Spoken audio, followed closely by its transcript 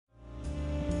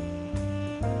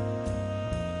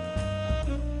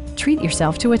treat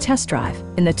yourself to a test drive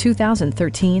in the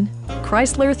 2013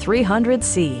 Chrysler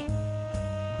 300C.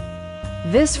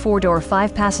 This four-door,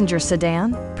 five-passenger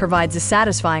sedan provides a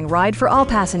satisfying ride for all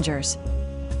passengers.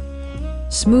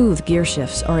 Smooth gear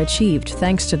shifts are achieved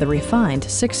thanks to the refined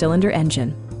six-cylinder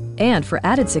engine. And for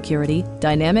added security,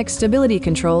 dynamic stability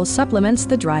control supplements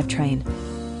the drivetrain.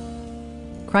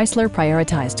 Chrysler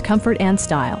prioritized comfort and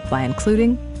style by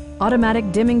including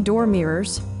automatic dimming door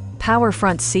mirrors, power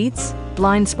front seats,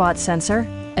 blind spot sensor,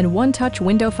 and one-touch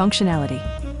window functionality.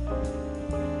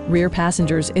 Rear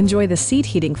passengers enjoy the seat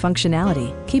heating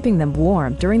functionality, keeping them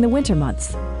warm during the winter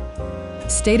months.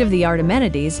 State-of-the-art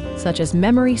amenities such as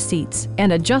memory seats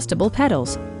and adjustable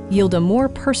pedals yield a more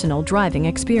personal driving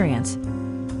experience.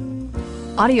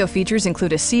 Audio features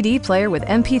include a CD player with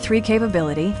MP3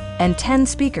 capability and 10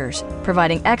 speakers,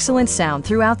 providing excellent sound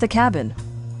throughout the cabin.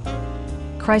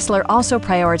 Chrysler also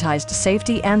prioritized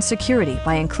safety and security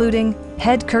by including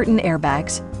head curtain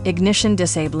airbags, ignition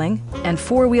disabling, and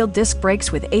four-wheel disc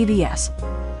brakes with ABS.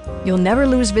 You'll never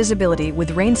lose visibility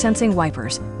with rain-sensing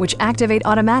wipers, which activate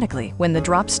automatically when the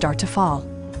drops start to fall.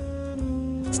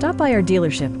 Stop by our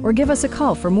dealership or give us a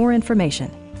call for more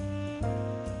information.